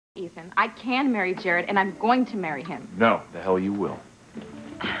Ethan, I can marry Jared, and I'm going to marry him. No, the hell you will.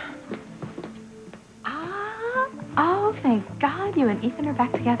 Oh, thank God you and Ethan are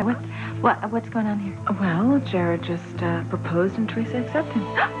back together. What's going on here? Well, Jared just proposed and Teresa accepted.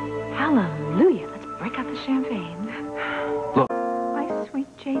 Hallelujah. Let's break out the champagne. Look. My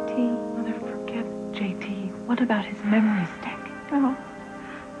sweet JT. Mother, forget JT. What about his memory stick? Oh,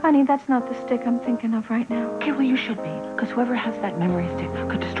 honey, that's not the stick I'm thinking of right now. Okay, well, you should be, because whoever has that memory stick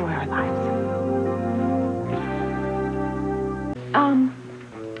could destroy our lives.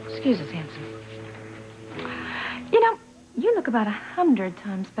 Excuse us, handsome. You know, you look about 100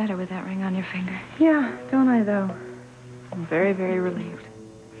 times better with that ring on your finger. Yeah, don't I, though? I'm very, very relieved.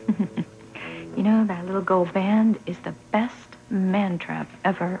 You know, that little gold band is the best man trap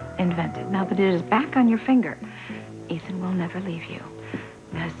ever invented. Now that it is back on your finger, Ethan will never leave you.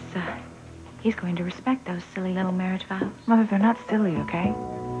 Because he's going to respect those silly little marriage vows. Mother, they're not silly, okay?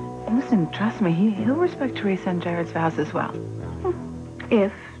 Listen, trust me, he'll respect Teresa and Jared's vows as well.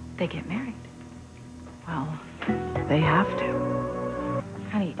 If they get married. Well, they have to.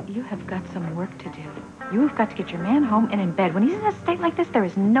 Honey, you have got some work to do. You've got to get your man home and in bed. When he's in a state like this, there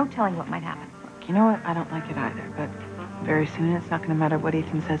is no telling what might happen. You know what? I don't like it either, but very soon it's not going to matter what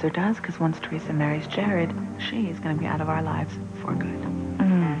Ethan says or does, because once Teresa marries Jared, she is going to be out of our lives for good.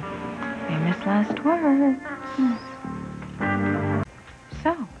 Famous last words.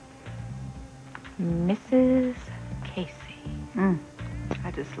 So, Mrs. Casey.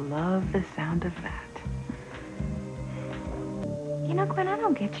 I just love the sound of that. You know, Gwen, I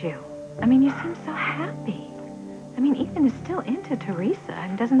don't get you. I mean, you seem so happy. I mean, Ethan is still into Teresa,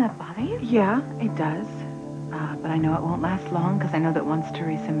 and doesn't that bother you? Yeah, it does. But I know it won't last long, because I know that once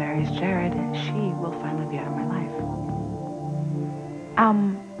Teresa marries Jared, she will finally be out of my life.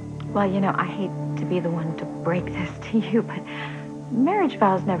 Well, you know, I hate to be the one to break this to you, but marriage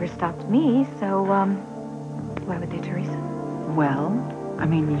vows never stopped me, so, why would they, Teresa? Well, I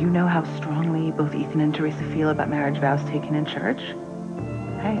mean, you know how strongly both Ethan and Teresa feel about marriage vows taken in church.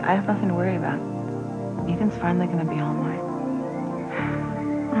 Hey, I have nothing to worry about. Ethan's finally going to be all mine.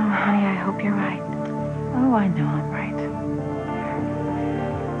 Oh, honey, I hope you're right. Oh, I know I'm right.